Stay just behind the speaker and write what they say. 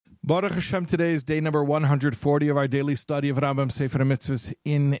Baruch Hashem, today is day number 140 of our daily study of Rambam Sefer Hamiitzvos.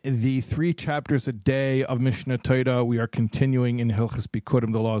 In the 3 chapters a day of Mishnah Torah, we are continuing in Hilchos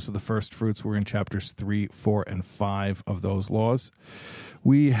Bikurim, the laws of the first fruits. We're in chapters 3, 4, and 5 of those laws.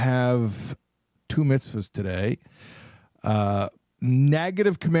 We have 2 mitzvahs today.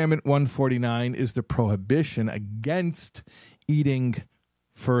 Negative commandment 149 is the prohibition against eating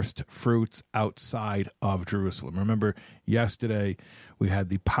first fruits outside of Jerusalem. Remember, yesterday we had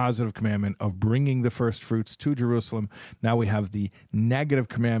the positive commandment of bringing the first fruits to Jerusalem. Now we have the negative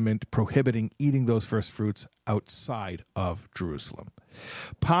commandment prohibiting eating those first fruits outside of Jerusalem.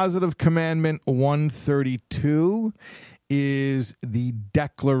 Positive commandment 132 is the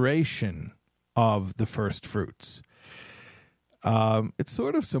declaration of the first fruits. It's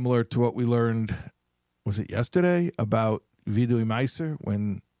sort of similar to what we learned, was it yesterday, about Vidui Meiser.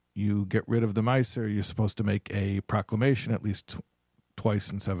 When you get rid of the Meiser, you're supposed to make a proclamation at least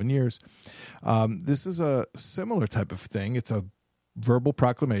twice in 7 years. This is a similar type of thing. It's a verbal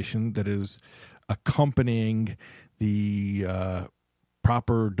proclamation that is accompanying the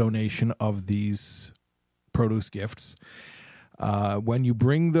proper donation of these produce gifts. When you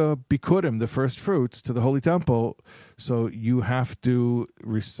bring the bikurim, the first fruits, to the Holy Temple, so you have to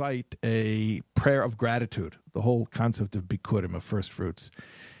recite a prayer of gratitude. The whole concept of bikurim, of first fruits,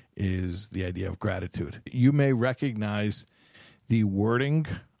 is the idea of gratitude. You may recognize the wording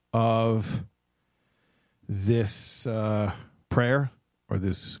of this prayer or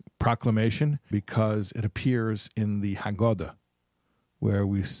this proclamation because it appears in the Haggadah, where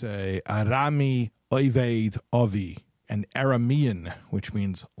we say, Arami oived ovi, an Aramean, which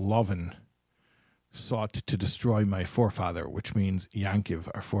means Lovan, sought to destroy my forefather, which means Yankiv,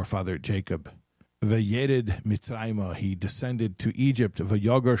 our forefather Jacob. Vayered Mitzrayma, he descended to Egypt.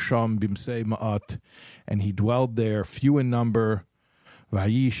 Vayogar Sham bimsei ma'at, and he dwelled there, few in number.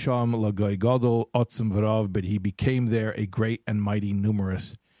 Vayi Sham lagoy gadol otzim v'rav, but he became there a great and mighty,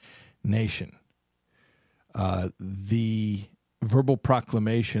 numerous nation. The verbal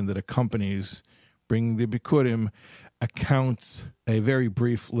proclamation that accompanies bringing the Bikurim accounts a very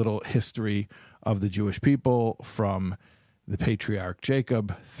brief little history of the Jewish people from the patriarch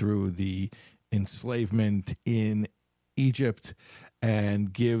Jacob through the enslavement in Egypt,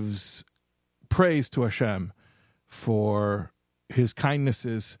 and gives praise to Hashem for his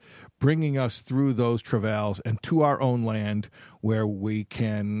kindnesses, bringing us through those travails and to our own land where we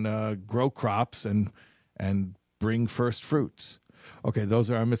can grow crops and bring first fruits. Okay, those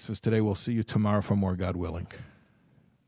are our mitzvahs today. We'll see you tomorrow for more, God willing.